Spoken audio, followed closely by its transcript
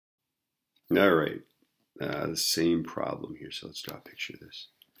All right, the same problem here. So let's draw a picture of this.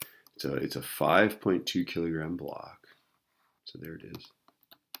 It's a 5.2 kilogram block. So there it is.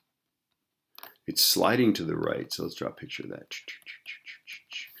 It's sliding to the right. So let's draw a picture of that.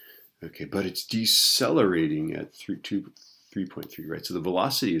 Okay, but it's decelerating at 3.3, right? So the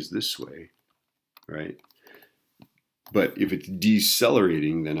velocity is this way, right? But if it's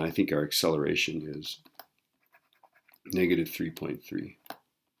decelerating, then I think our acceleration is negative 3.3.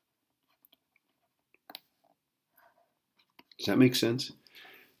 Does that make sense?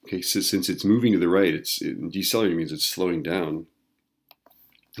 Okay, so since it's moving to the right, decelerating means it's slowing down,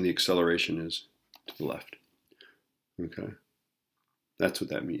 and the acceleration is to the left. Okay, that's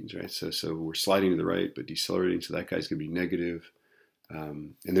what that means, right? So we're sliding to the right, but decelerating, so that guy's going to be negative.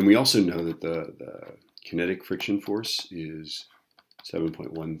 And then we also know that the kinetic friction force is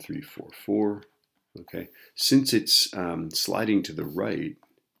 7.1344. Okay, since it's sliding to the right,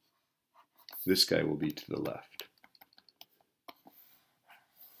 this guy will be to the left.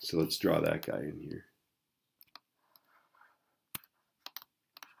 So let's draw that guy in here.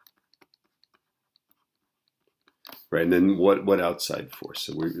 Right, and then what outside force?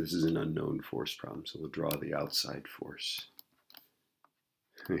 So this is an unknown force problem, so we'll draw the outside force.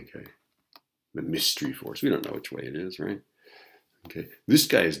 Okay, the mystery force. We don't know which way it is, right? Okay, this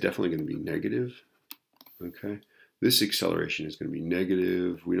guy is definitely going to be negative. Okay, this acceleration is going to be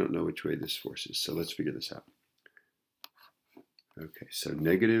negative. We don't know which way this force is, so let's figure this out. Okay, so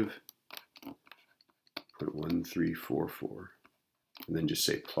negative 0.1344, and then just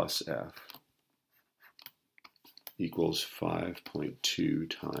say plus F equals 5.2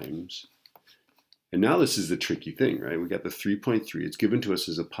 times. And now this is the tricky thing, right? We got the 3.3. It's given to us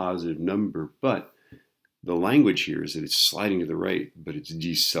as a positive number, but the language here is that it's sliding to the right, but it's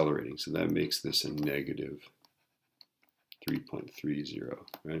decelerating. So that makes this a negative 3.30,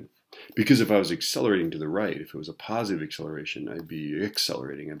 right? Because if I was accelerating to the right, if it was a positive acceleration, I'd be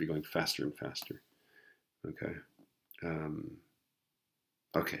accelerating. I'd be going faster and faster. Okay.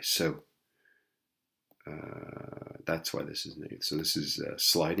 Okay, so that's why this is negative. So this is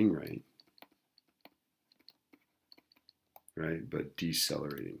sliding right, but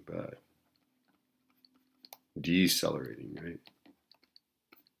decelerating, right?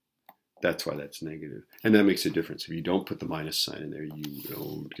 That's why that's negative. And that makes a difference. If you don't put the minus sign in there, you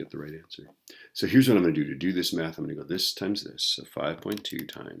don't get the right answer. So here's what I'm going to do. To do this math, I'm going to go this times this. So 5.2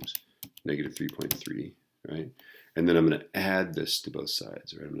 times negative 3.3, right? And then I'm going to add this to both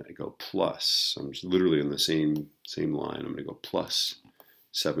sides, right? I'm going to go plus. I'm just literally on the same line. I'm going to go plus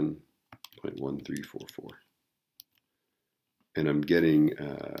 7.1344. And I'm getting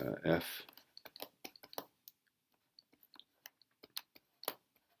F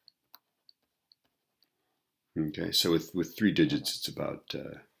okay, so with 3 digits, it's about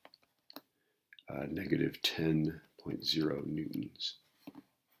negative 10.0 newtons.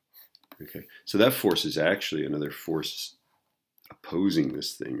 Okay, so that force is actually another force opposing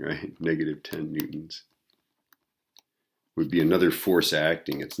this thing, right? Negative 10 newtons would be another force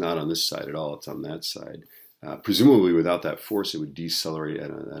acting. It's not on this side at all, it's on that side. Presumably without that force, it would decelerate at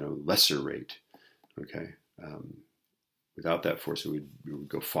a lesser rate, okay? Without that force, it would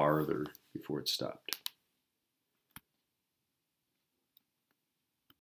go farther before it stopped.